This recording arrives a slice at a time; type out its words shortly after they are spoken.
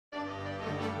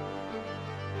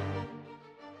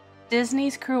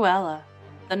Disney's Cruella,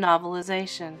 the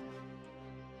novelization.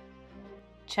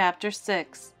 Chapter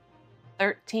 6,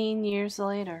 13 Years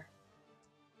Later.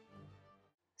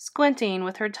 Squinting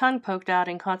with her tongue poked out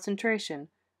in concentration,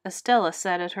 Estella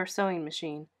sat at her sewing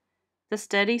machine. The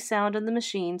steady sound of the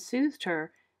machine soothed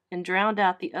her and drowned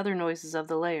out the other noises of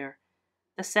the lair.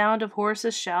 The sound of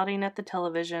Horace's shouting at the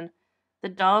television, the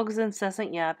dog's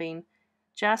incessant yapping,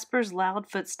 Jasper's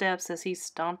loud footsteps as he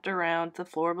stomped around the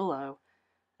floor below.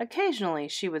 Occasionally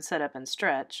she would sit up and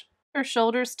stretch, her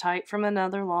shoulders tight from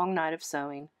another long night of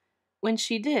sewing. When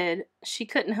she did, she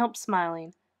couldn't help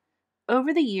smiling.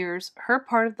 Over the years, her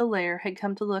part of the lair had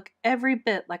come to look every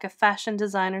bit like a fashion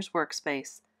designer's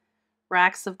workspace.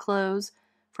 Racks of clothes,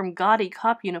 from gaudy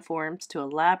cop uniforms to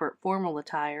elaborate formal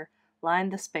attire,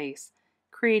 lined the space,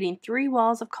 creating 3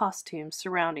 walls of costumes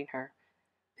surrounding her.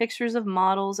 Pictures of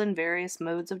models and various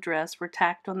modes of dress were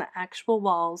tacked on the actual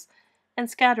walls and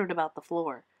scattered about the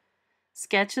floor.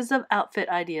 Sketches of outfit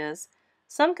ideas,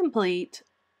 some complete,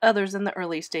 others in the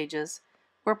early stages,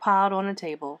 were piled on a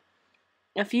table.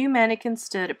 A few mannequins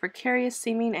stood at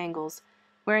precarious-seeming angles,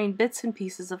 wearing bits and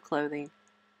pieces of clothing.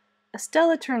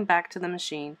 Estella turned back to the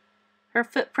machine. Her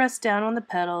foot pressed down on the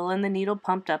pedal and the needle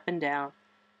pumped up and down.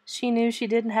 She knew she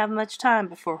didn't have much time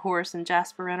before Horace and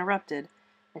Jasper interrupted,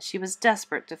 and she was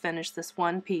desperate to finish this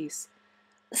one piece.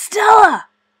 "Estella!"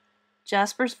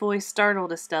 Jasper's voice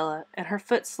startled Estella, and her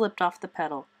foot slipped off the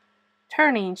pedal.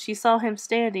 Turning, she saw him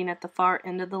standing at the far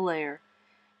end of the lair.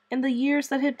 In the years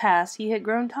that had passed he had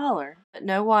grown taller, but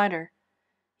no wider.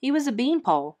 He was a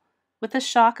beanpole, with a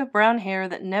shock of brown hair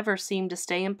that never seemed to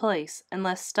stay in place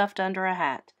unless stuffed under a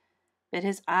hat. But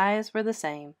his eyes were the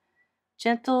same,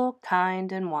 gentle,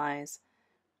 kind, and wise.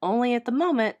 Only at the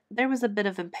moment there was a bit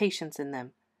of impatience in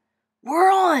them.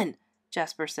 "We're on!"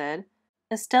 Jasper said.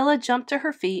 Estella jumped to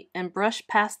her feet and brushed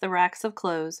past the racks of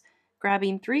clothes,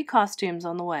 grabbing 3 costumes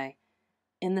on the way.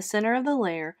 In the center of the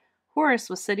lair, Horace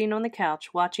was sitting on the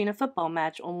couch watching a football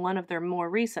match on one of their more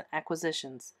recent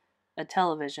acquisitions, a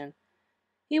television.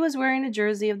 He was wearing a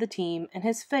jersey of the team, and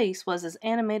his face was as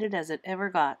animated as it ever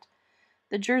got.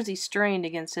 The jersey strained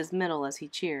against his middle as he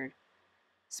cheered.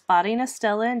 Spotting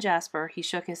Estella and Jasper, he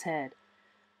shook his head.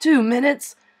 2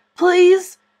 minutes,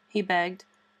 please, he begged.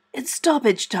 "It's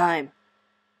stoppage time."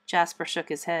 Jasper shook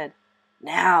his head.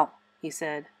 "Now," he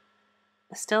said.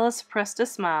 Estella suppressed a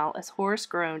smile as Horace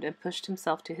groaned and pushed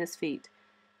himself to his feet.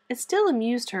 It still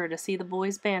amused her to see the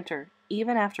boys banter,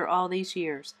 even after all these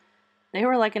years. They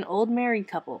were like an old married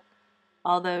couple,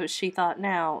 although she thought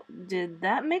now, did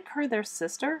that make her their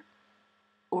sister?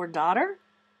 Or daughter?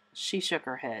 She shook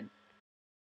her head.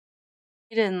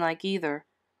 She didn't like either.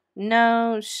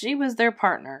 No, she was their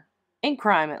partner. In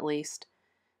crime, at least.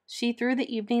 She threw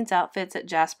the evening's outfits at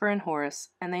Jasper and Horace,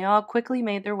 and they all quickly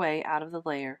made their way out of the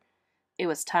lair. It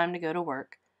was time to go to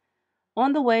work.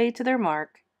 On the way to their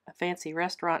mark, a fancy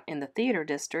restaurant in the theater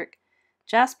district,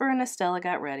 Jasper and Estella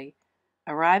got ready.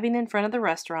 Arriving in front of the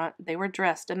restaurant, they were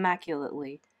dressed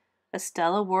immaculately.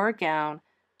 Estella wore a gown,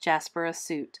 Jasper a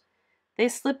suit. They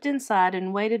slipped inside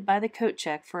and waited by the coat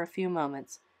check for a few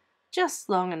moments, just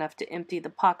long enough to empty the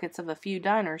pockets of a few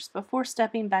diners before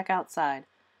stepping back outside,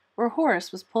 where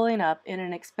Horace was pulling up in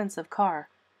an expensive car.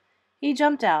 He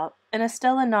jumped out, and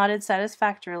Estella nodded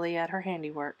satisfactorily at her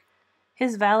handiwork.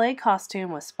 His valet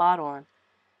costume was spot on.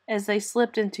 As they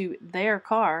slipped into their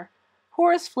car,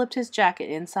 Horace flipped his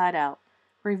jacket inside out,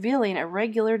 revealing a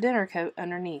regular dinner coat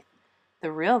underneath.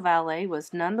 The real valet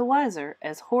was none the wiser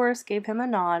as Horace gave him a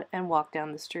nod and walked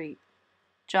down the street.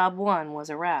 Job 1 was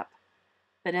a wrap.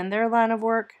 But in their line of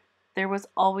work, there was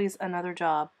always another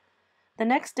job. The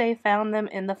next day found them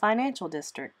in the financial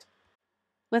district,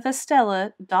 with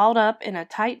Estella, dolled up in a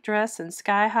tight dress and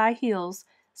sky-high heels,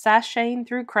 sashaying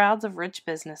through crowds of rich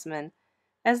businessmen.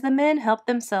 As the men helped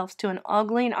themselves to an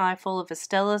ogling eyeful of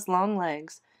Estella's long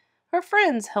legs, her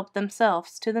friends helped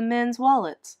themselves to the men's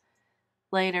wallets.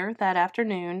 Later, that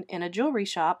afternoon, in a jewelry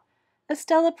shop,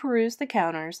 Estella perused the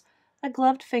counters, a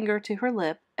gloved finger to her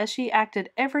lip as she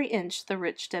acted every inch the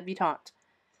rich debutante.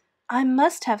 "I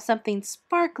must have something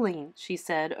sparkling," she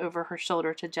said over her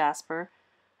shoulder to Jasper,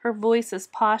 her voice as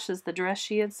posh as the dress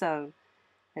she had sewn.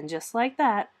 And just like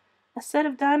that, a set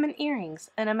of diamond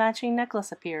earrings and a matching necklace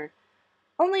appeared,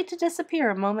 only to disappear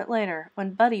a moment later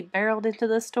when Buddy barreled into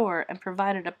the store and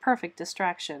provided a perfect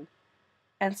distraction.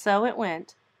 And so it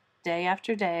went, day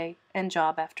after day and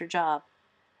job after job.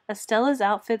 Estella's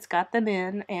outfits got them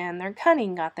in, and their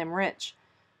cunning got them rich,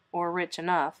 or rich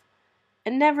enough.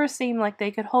 It never seemed like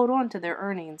they could hold on to their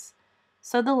earnings,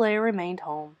 so the lair remained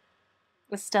home.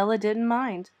 Estella didn't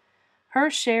mind. Her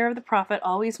share of the profit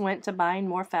always went to buying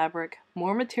more fabric,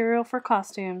 more material for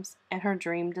costumes, and her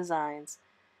dream designs.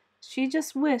 She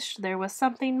just wished there was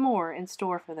something more in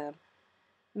store for them.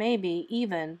 Maybe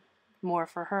even more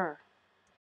for her.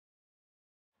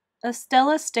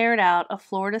 Estella stared out a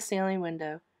floor-to-ceiling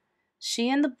window. She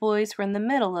and the boys were in the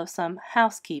middle of some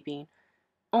housekeeping,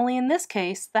 only in this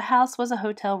case the house was a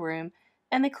hotel room,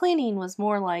 and the cleaning was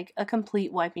more like a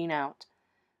complete wiping out.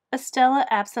 Estella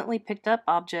absently picked up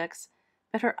objects,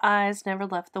 but her eyes never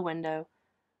left the window.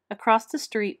 Across the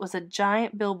street was a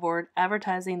giant billboard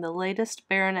advertising the latest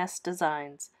Baroness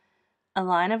designs. A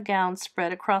line of gowns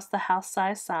spread across the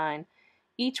house-size sign,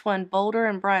 each one bolder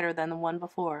and brighter than the one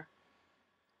before.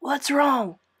 "What's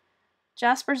wrong?"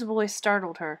 Jasper's voice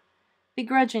startled her.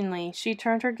 Begrudgingly, she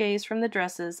turned her gaze from the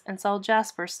dresses and saw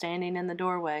Jasper standing in the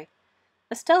doorway.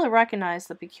 Estella recognized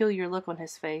the peculiar look on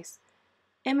his face.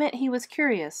 It meant he was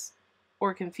curious,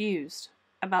 or confused,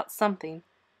 about something.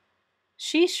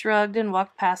 She shrugged and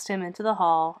walked past him into the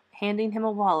hall, handing him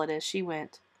a wallet as she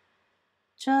went.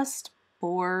 "Just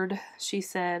bored," she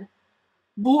said.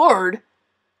 "Bored?"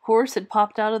 Horace had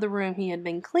popped out of the room he had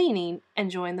been cleaning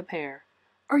and joined the pair.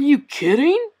 "Are you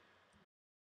kidding?"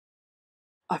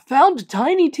 "I found a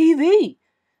tiny TV.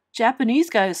 Japanese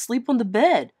guy asleep on the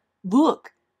bed.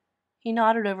 Look." He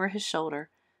nodded over his shoulder.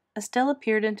 Estella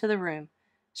peered into the room.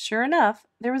 Sure enough,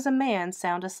 there was a man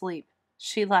sound asleep.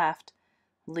 She laughed.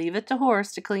 Leave it to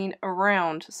Horace to clean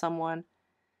around someone.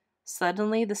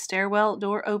 Suddenly, the stairwell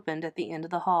door opened at the end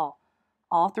of the hall.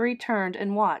 All three turned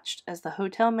and watched as the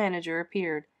hotel manager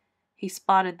appeared. He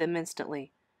spotted them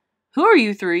instantly. "Who are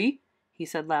you three?" he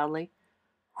said loudly.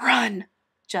 "Run!"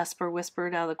 Jasper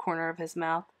whispered out of the corner of his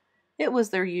mouth. It was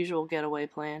their usual getaway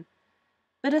plan.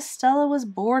 But Estella was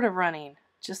bored of running,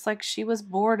 just like she was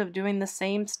bored of doing the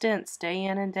same stints day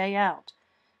in and day out.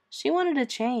 She wanted a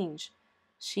change.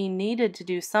 She needed to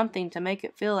do something to make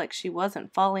it feel like she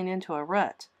wasn't falling into a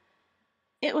rut.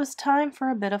 It was time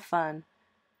for a bit of fun.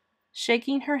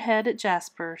 Shaking her head at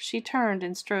Jasper, she turned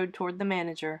and strode toward the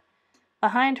manager.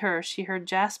 Behind her, she heard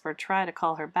Jasper try to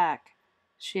call her back.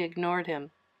 She ignored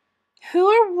him. "Who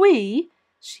are we?"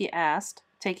 she asked,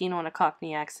 taking on a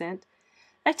Cockney accent.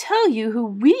 "I tell you who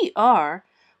we are.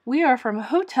 We are from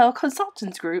Hotel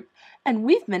Consultants Group, and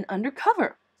we've been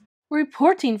undercover,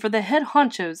 reporting for the head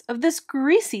honchos of this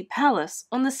greasy palace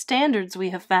on the standards we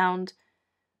have found."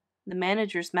 The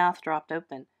manager's mouth dropped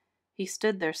open. He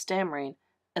stood there stammering,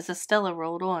 as Estella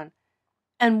rolled on.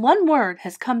 "And one word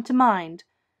has come to mind."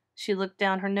 She looked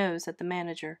down her nose at the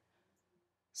manager.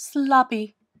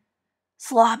 "Sloppy."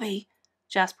 "Sloppy,"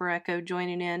 Jasper echoed,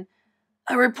 joining in.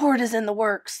 "A report is in the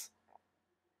works."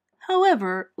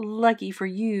 "However, lucky for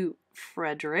you,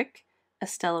 Frederick,"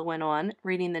 Estella went on,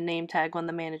 reading the name tag on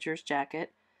the manager's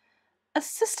jacket.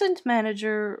 "Assistant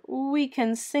manager, we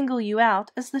can single you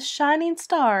out as the shining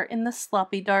star in the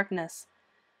sloppy darkness."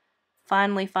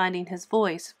 Finally finding his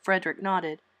voice, Frederick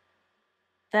nodded.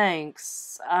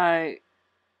 "Thanks,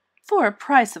 For a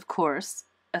price, of course,"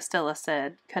 Estella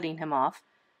said, cutting him off.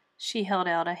 She held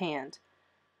out a hand.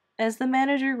 As the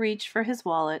manager reached for his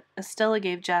wallet, Estella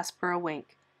gave Jasper a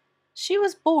wink. She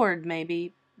was bored,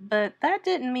 maybe, but that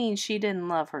didn't mean she didn't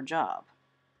love her job.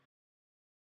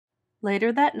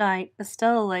 Later that night,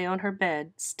 Estella lay on her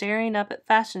bed, staring up at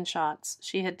fashion shots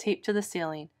she had taped to the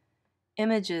ceiling.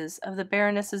 Images of the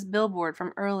Baroness's billboard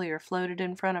from earlier floated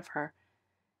in front of her.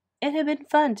 It had been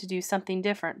fun to do something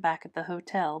different back at the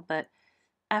hotel, but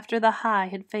after the high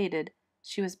had faded,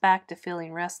 she was back to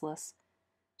feeling restless.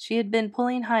 She had been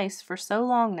pulling heists for so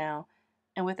long now,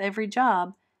 and with every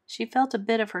job, she felt a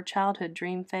bit of her childhood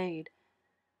dream fade.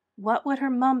 What would her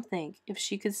mum think if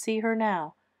she could see her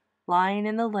now, lying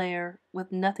in the lair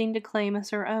with nothing to claim as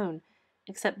her own,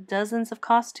 except dozens of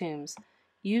costumes,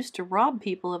 used to rob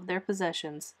people of their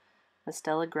possessions?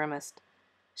 Estella grimaced.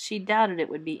 She doubted it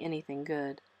would be anything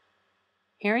good.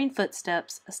 Hearing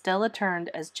footsteps, Estella turned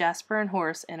as Jasper and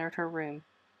Horace entered her room.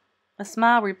 A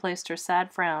smile replaced her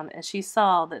sad frown as she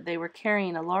saw that they were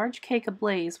carrying a large cake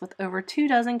ablaze with over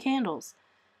 24 candles.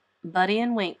 Buddy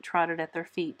and Wink trotted at their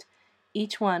feet,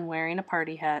 each one wearing a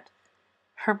party hat.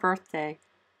 Her birthday.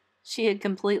 She had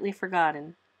completely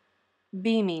forgotten.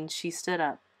 Beaming, she stood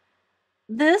up.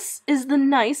 "This is the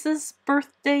nicest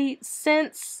birthday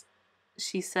since,"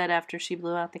 she said after she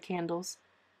blew out the candles.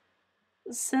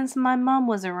 "Since my mom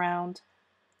was around."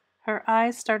 Her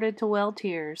eyes started to well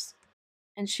tears,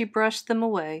 and she brushed them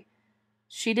away.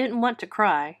 She didn't want to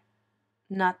cry.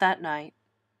 Not that night.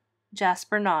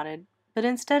 Jasper nodded, but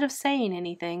instead of saying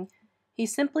anything, he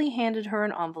simply handed her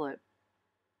an envelope.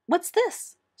 "What's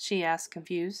this?" she asked,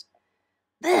 confused.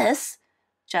 "This?"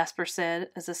 Jasper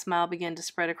said as a smile began to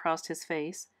spread across his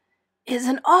face, "is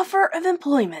an offer of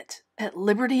employment at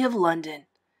Liberty of London."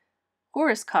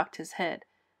 Horace cocked his head.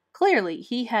 Clearly,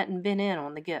 he hadn't been in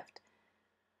on the gift.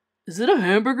 "Is it a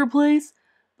hamburger place?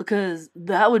 Because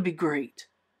that would be great."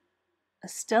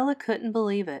 Estella couldn't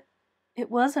believe it.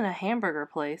 It wasn't a hamburger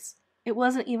place. It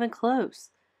wasn't even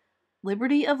close.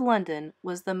 Liberty of London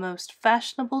was the most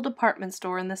fashionable department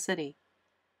store in the city.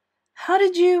 "How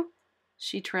did you—"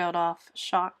 She trailed off,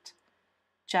 shocked.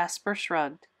 Jasper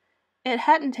shrugged. It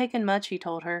hadn't taken much, he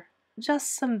told her.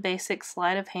 Just some basic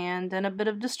sleight of hand and a bit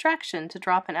of distraction to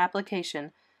drop an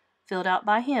application, filled out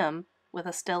by him, with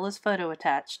Estella's photo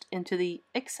attached, into the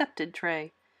accepted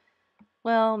tray.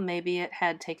 Well, maybe it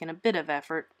had taken a bit of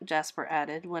effort, Jasper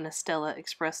added when Estella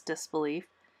expressed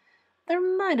disbelief. There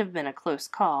might have been a close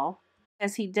call,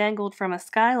 as he dangled from a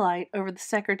skylight over the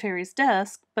secretary's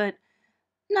desk, but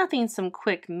nothing some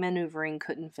quick maneuvering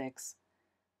couldn't fix.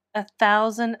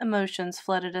 1,000 emotions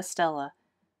flooded Estella.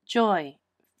 Joy,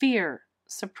 fear,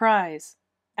 surprise,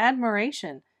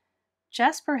 admiration.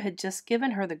 Jasper had just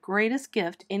given her the greatest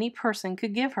gift any person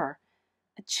could give her.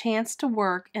 A chance to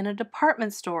work in a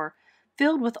department store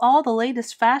filled with all the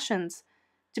latest fashions,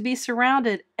 to be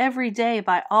surrounded every day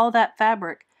by all that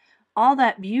fabric, all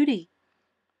that beauty.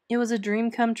 It was a dream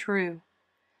come true.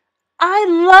 "I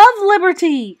love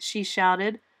liberty!" she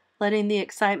shouted, letting the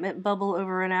excitement bubble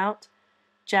over and out.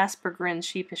 Jasper grinned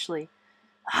sheepishly.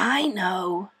 "I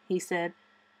know," he said.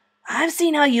 "I've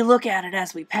seen how you look at it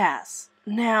as we pass.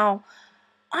 Now,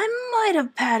 I might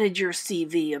have padded your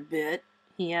CV a bit,"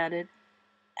 he added.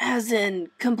 "As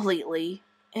in, completely.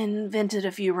 Invented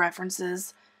a few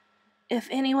references. If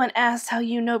anyone asks how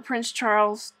you know Prince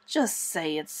Charles, just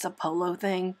say it's a polo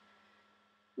thing."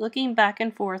 Looking back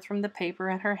and forth from the paper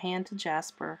in her hand to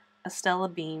Jasper, Estella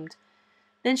beamed.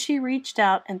 Then she reached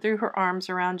out and threw her arms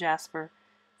around Jasper.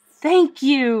 "Thank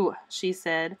you," she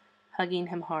said, hugging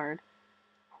him hard.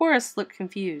 Horace looked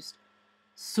confused.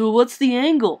 "So what's the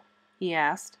angle?" he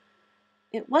asked.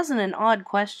 It wasn't an odd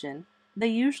question. They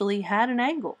usually had an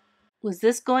angle. Was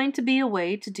this going to be a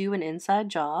way to do an inside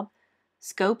job?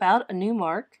 Scope out a new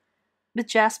mark? But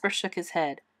Jasper shook his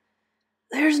head.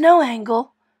 "There's no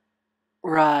angle."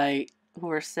 "Right,"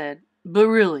 Horace said. "But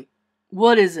really,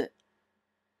 what is it?"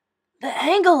 "The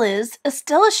angle is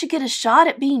Estella should get a shot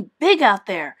at being big out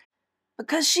there,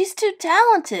 because she's too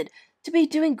talented to be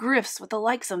doing grifts with the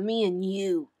likes of me and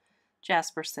you,"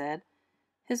 Jasper said.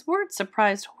 His words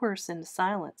surprised Horace into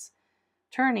silence.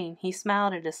 Turning, he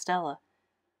smiled at Estella.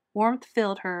 Warmth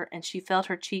filled her, and she felt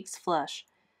her cheeks flush.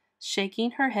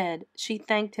 Shaking her head, she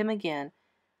thanked him again,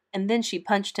 and then she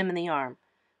punched him in the arm,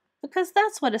 because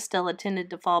that's what Estella tended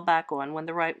to fall back on when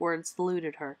the right words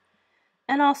eluded her,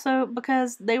 and also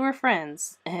because they were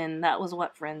friends, and that was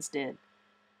what friends did.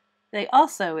 They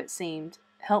also, it seemed,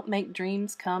 helped make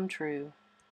dreams come true.